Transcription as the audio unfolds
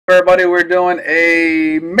everybody? We're doing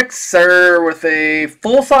a mixer with a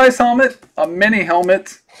full-size helmet, a mini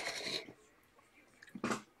helmet,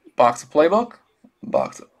 box of playbook,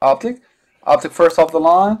 box of optic first off the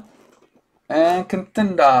line, and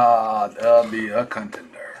contender. That'll be a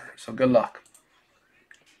contender. So good luck.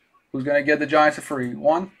 Who's gonna get the Giants a free?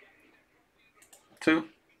 1, 2.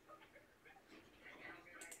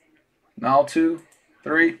 Now 2,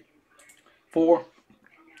 3, 4.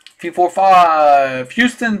 4, 5.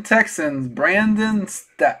 Houston Texans, Brandon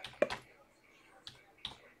Stepp.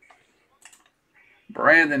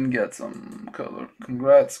 Brandon gets them.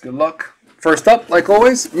 Congrats. Good luck. First up, like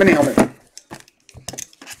always, mini helmet.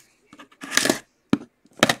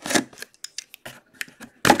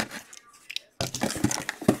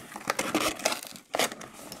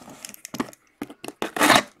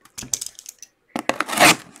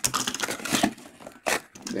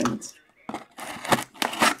 Damn it.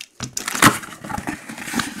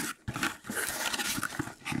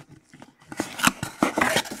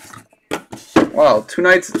 Wow,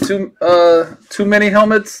 two mini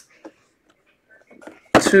helmets,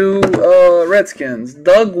 2 Redskins.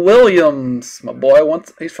 Doug Williams, my boy,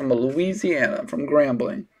 he's from Louisiana, from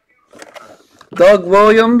Grambling. Doug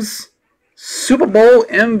Williams, Super Bowl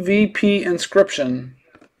MVP inscription.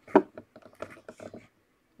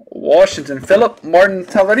 Washington, Philip Martin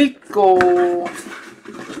Tallarico.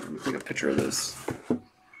 Let me take a picture of this.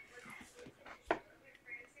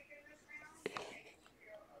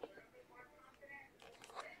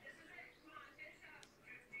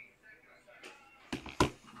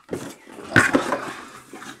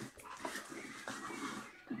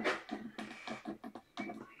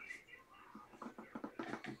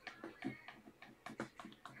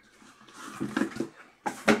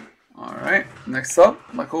 Alright, next up,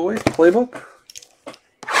 like always, playbook.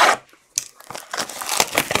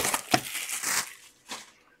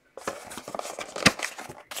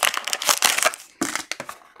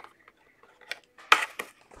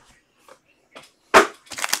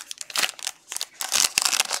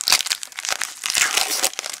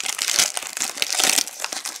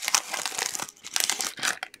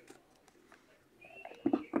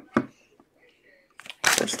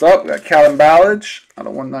 First up, we got Callum Ballage out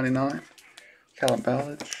of 199. Callum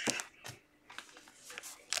Ballage.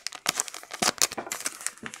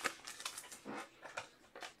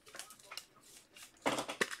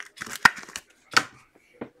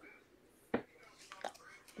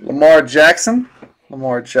 Lamar Jackson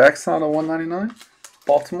out of 199.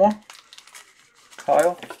 Baltimore.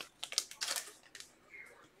 Kyle.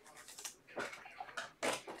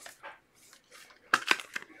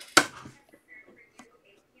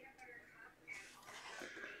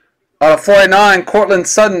 Out of 49, Cortland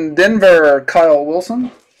Sutton, Denver, Kyle Wilson.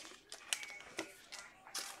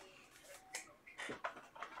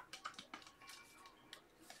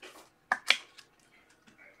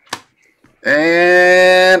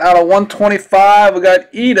 And out of 125, we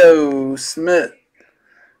got Edo Smith,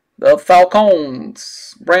 the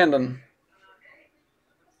Falcons, Brandon.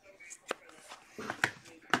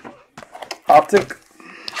 Optic.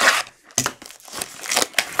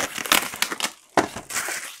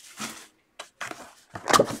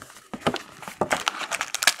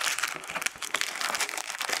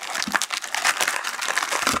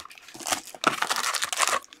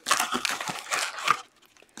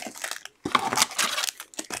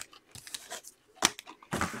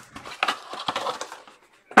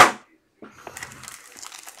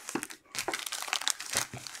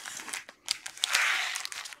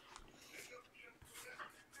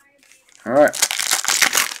 All right.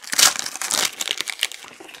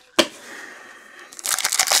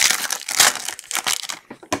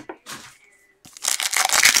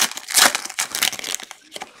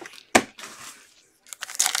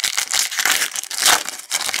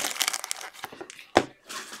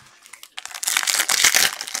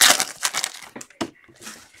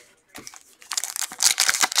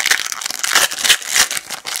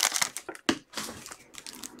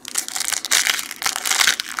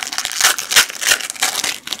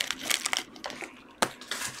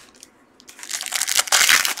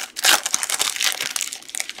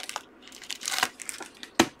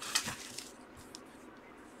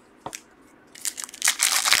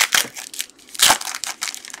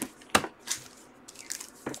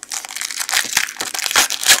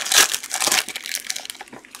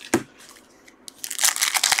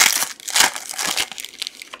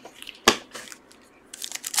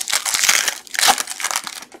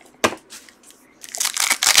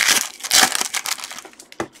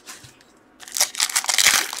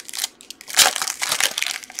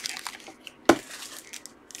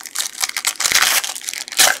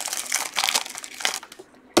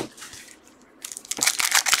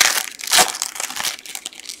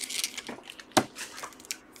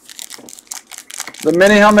 The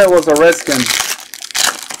mini helmet was a Redskin.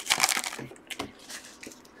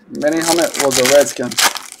 Mini helmet was a Redskin.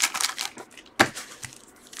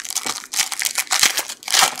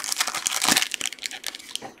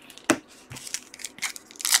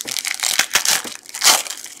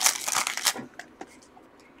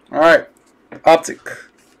 Alright, Optic.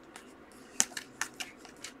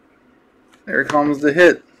 Here comes the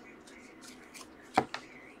hit.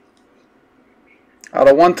 Out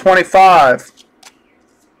of 125.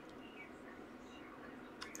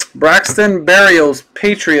 Braxton Berrios,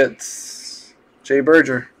 Patriots. Jay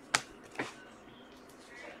Berger.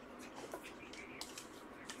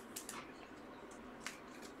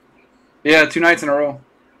 Yeah, 2 nights in a row.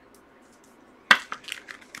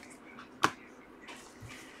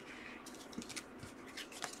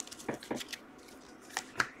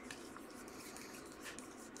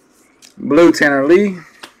 Blue, Tanner Lee.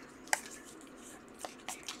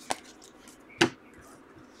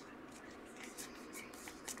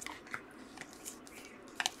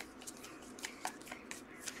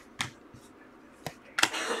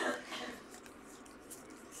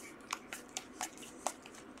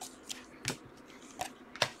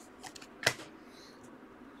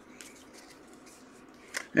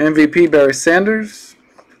 MVP Barry Sanders.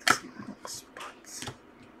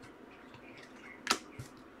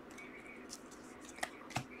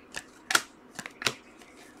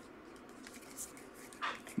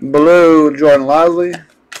 Blue Jordan Lively.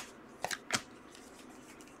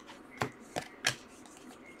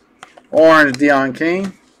 Orange Deion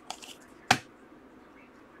Kane.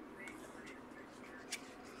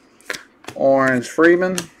 Orange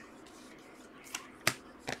Freeman.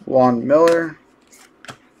 Juan Miller.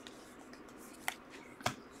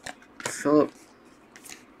 Phillip.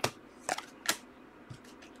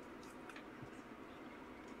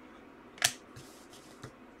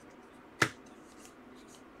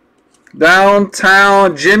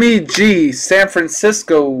 Downtown Jimmy G, San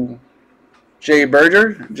Francisco. Jay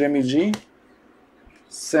Berger, Jimmy G,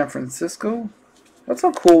 San Francisco. That's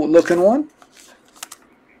a cool looking one.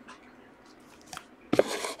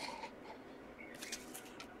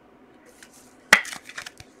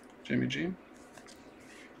 Jimmy G.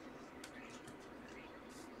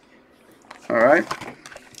 All right.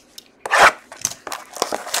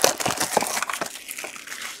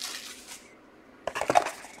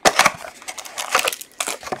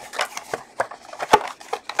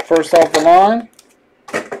 First off the line.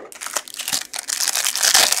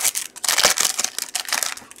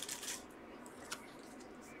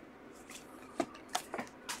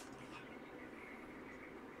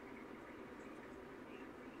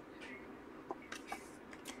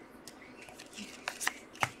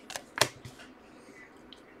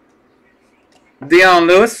 Deion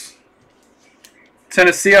Lewis,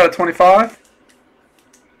 Tennessee out of 25.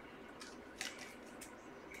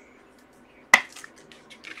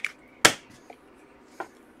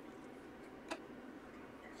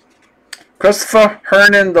 Christopher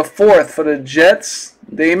Herndon the fourth for the Jets.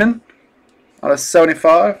 Damon out of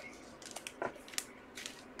 75.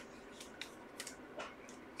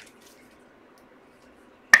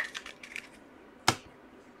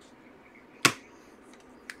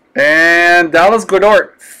 And Dallas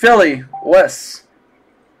Goedert, Philly, Wes.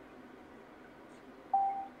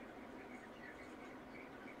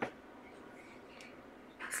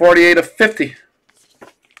 $48 of 50.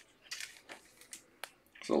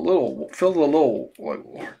 It's a little, feels a little like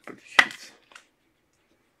water, but shit.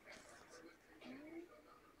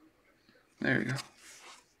 There you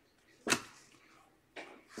go.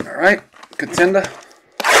 All right, contender.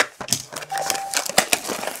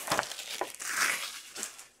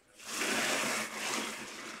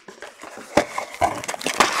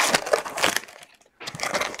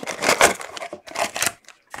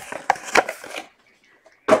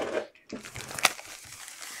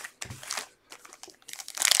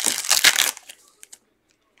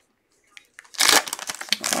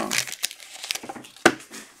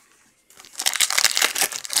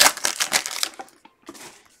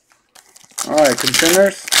 All right,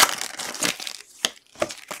 contenders.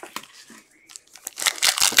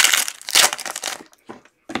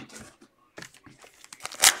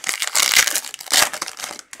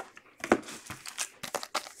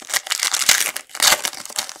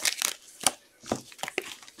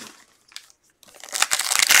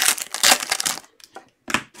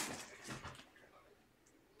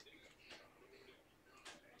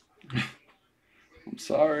 I'm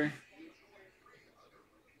sorry.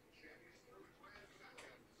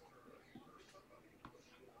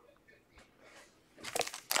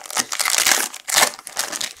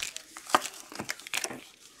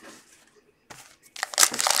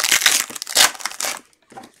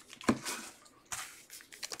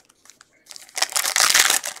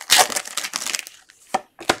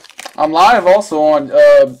 I'm live also on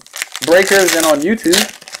Breakers and on YouTube.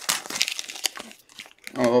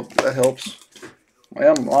 I don't know if that helps. I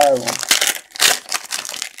am live on.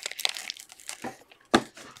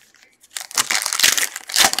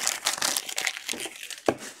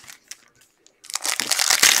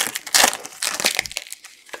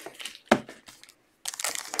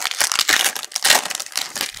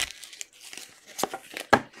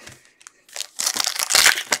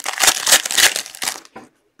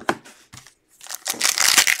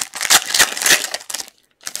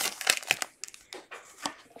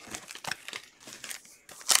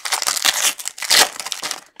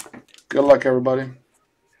 Good luck, everybody.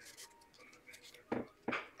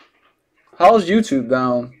 How's YouTube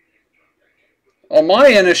down? On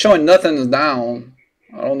my end, it's showing nothing's down.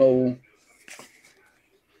 I don't know.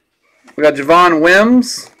 We got Javon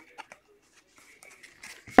Wims.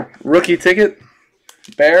 Rookie ticket.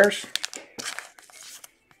 Bears.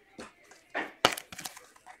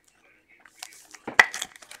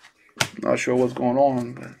 Not sure what's going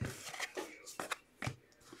on, but.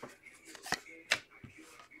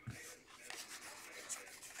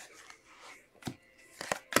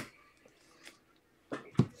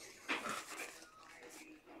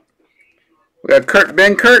 We got Kurt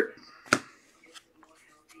Benkert,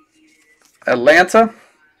 Atlanta.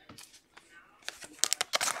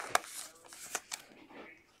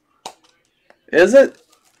 Is it?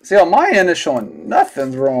 See, on my end, it's showing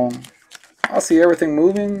nothing's wrong. I see everything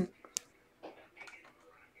moving.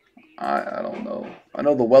 I don't know. I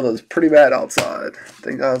know the weather's pretty bad outside.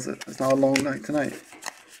 Thank God it's not a long night tonight.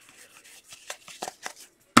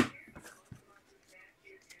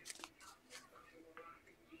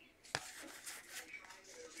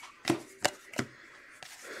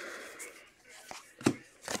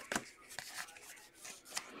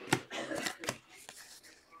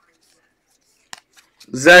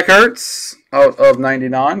 Zach Ertz out of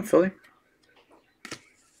 99, Philly.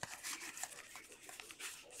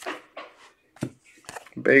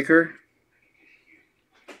 Baker.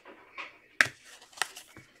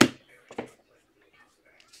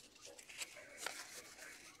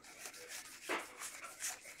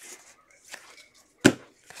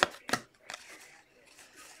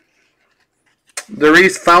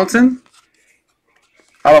 Darius Fountain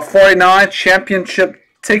out of 49, championship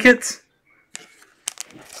ticket.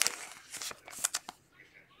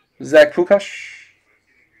 Zach Pukash.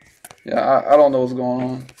 Yeah, I don't know what's going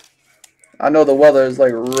on. I know the weather is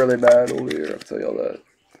like really bad over here. I'll tell y'all that.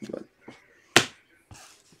 But.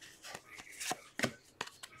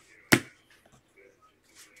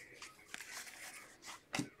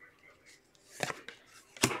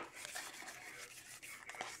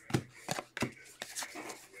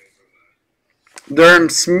 Durham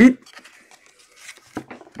Smith.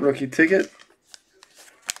 Rookie ticket.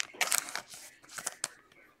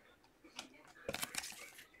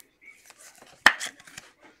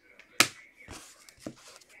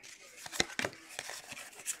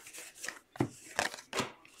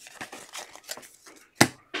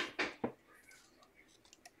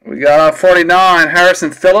 We got 49,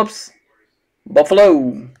 Harrison Phillips,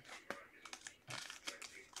 Buffalo.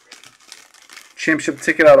 Championship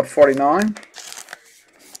ticket out of 49.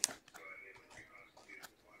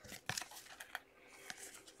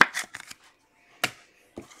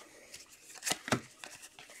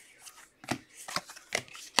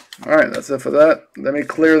 All right, that's it for that. Let me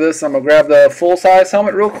clear this. I'm going to grab the full-size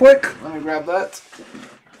helmet real quick. Let me grab that.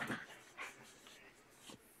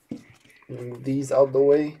 Move these out the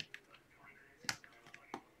way.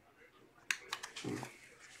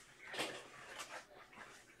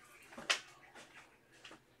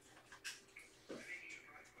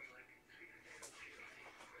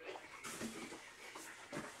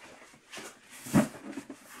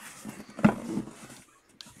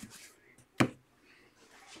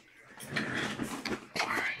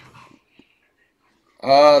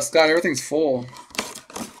 Scott, everything's full.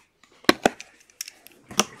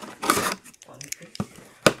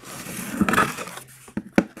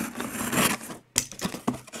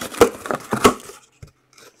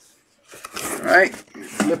 All right,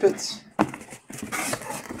 flip it.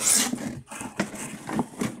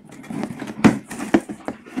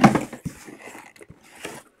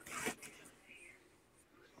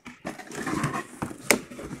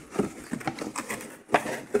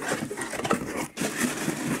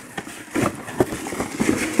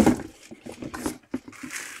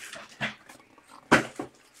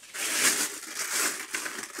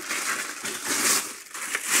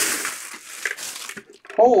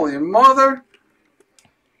 Holy mother.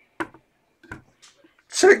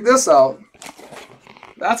 Check this out.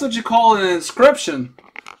 That's what you call an inscription.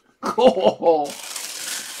 Cool.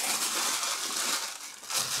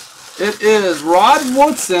 It is Rod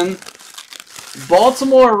Woodson,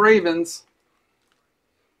 Baltimore Ravens.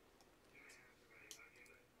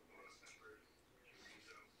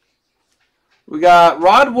 We got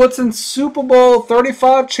Rod Woodson, Super Bowl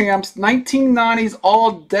 35 champs, 1990s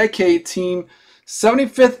All-Decade Team,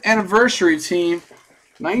 75th Anniversary Team,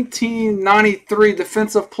 1993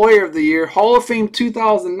 Defensive Player of the Year, Hall of Fame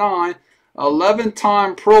 2009,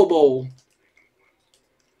 11-time Pro Bowl.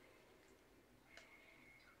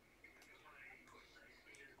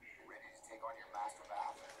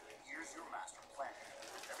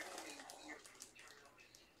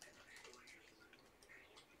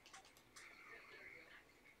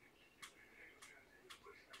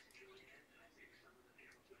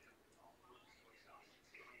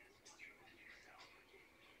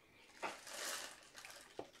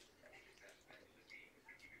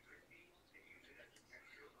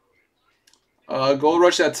 Gold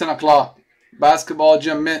Rush at 10 o'clock. Basketball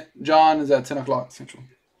Gym Mint John is at 10 o'clock Central.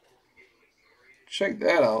 Check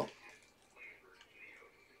that out.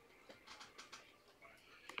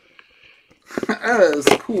 That is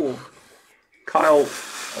cool. Kyle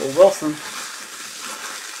Wilson.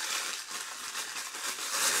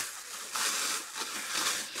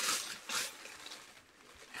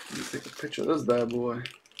 Let me take a picture of this bad boy.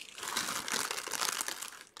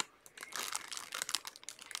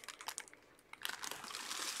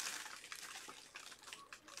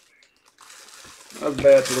 That's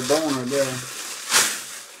bad to the bone right there.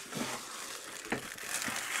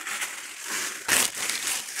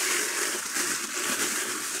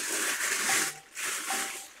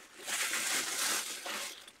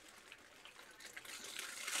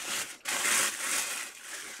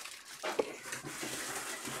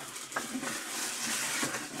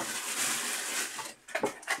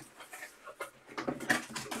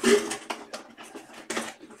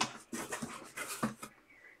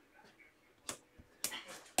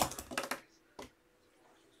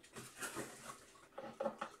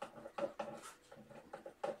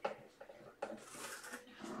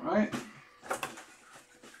 Alright.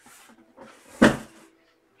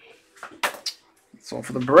 That's all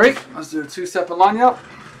for the break. Let's do a two-step line-up.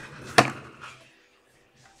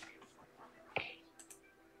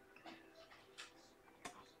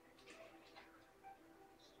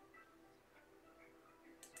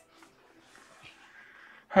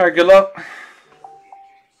 Alright, good luck.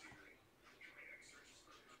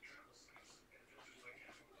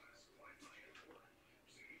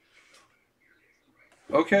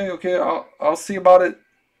 Okay, I'll see about it,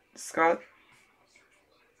 Scott.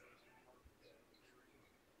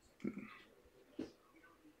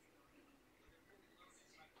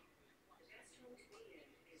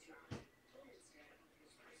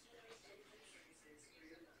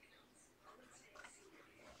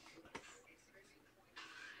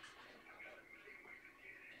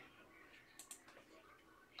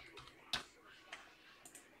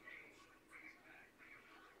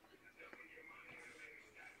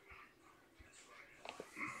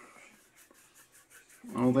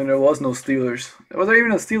 I don't think there was no Steelers. Was there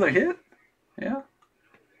even a Steeler hit? Yeah?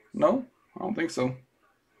 No? I don't think so.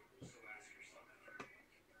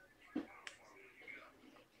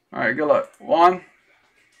 Alright, good luck. 1,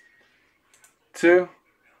 2,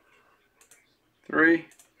 3,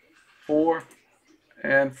 4,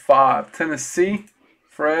 and 5. Tennessee,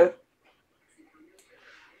 Fred.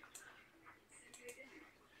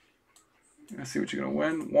 Let's see what you're going to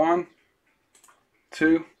win. 1,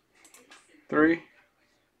 2, 3,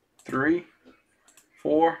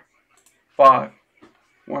 4, 5.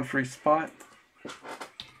 1 free spot.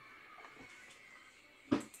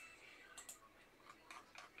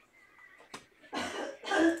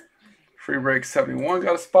 Free break 71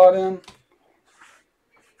 got a spot in.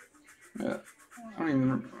 Yeah, I don't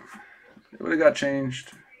even. It would have got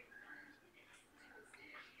changed.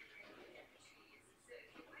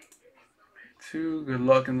 Two. Good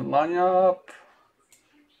luck in the lineup.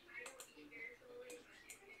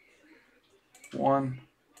 1,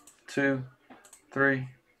 2, 3,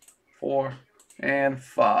 4, and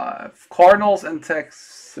 5. Cardinals and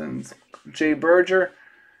Texans. Jay Berger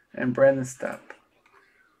and Brandon Stepp.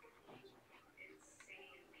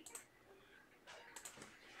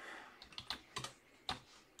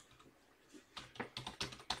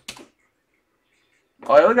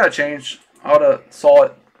 Oh, it got changed. I would have saw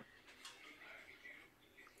it.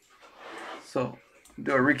 So,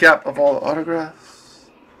 do a recap of all the autographs,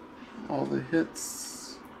 all the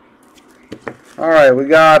hits. All right, we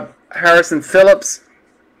got Harrison Phillips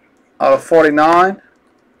out of 49.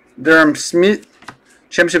 Durham Smith,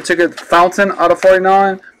 Championship ticket Fountain out of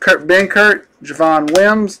 49. Kurt Benkert, Javon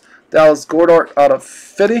Wims, Dallas Goedert out of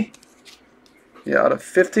 50. Yeah, out of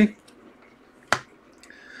 50.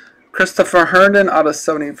 Christopher Herndon out of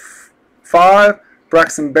 75.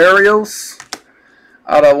 Braxton Berrios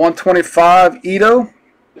out of 125. Ito.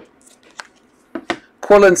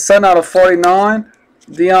 Cortland Sutton out of 49.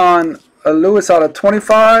 Dion Lewis out of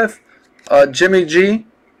 25. Jimmy G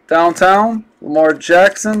downtown. Lamar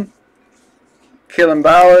Jackson. Kalen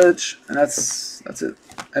Ballage, and that's it.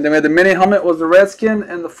 And then we had the mini helmet was the Redskin,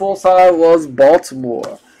 and the full size was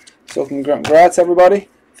Baltimore. So congrats everybody.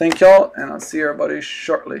 Thank y'all, and I'll see everybody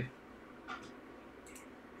shortly.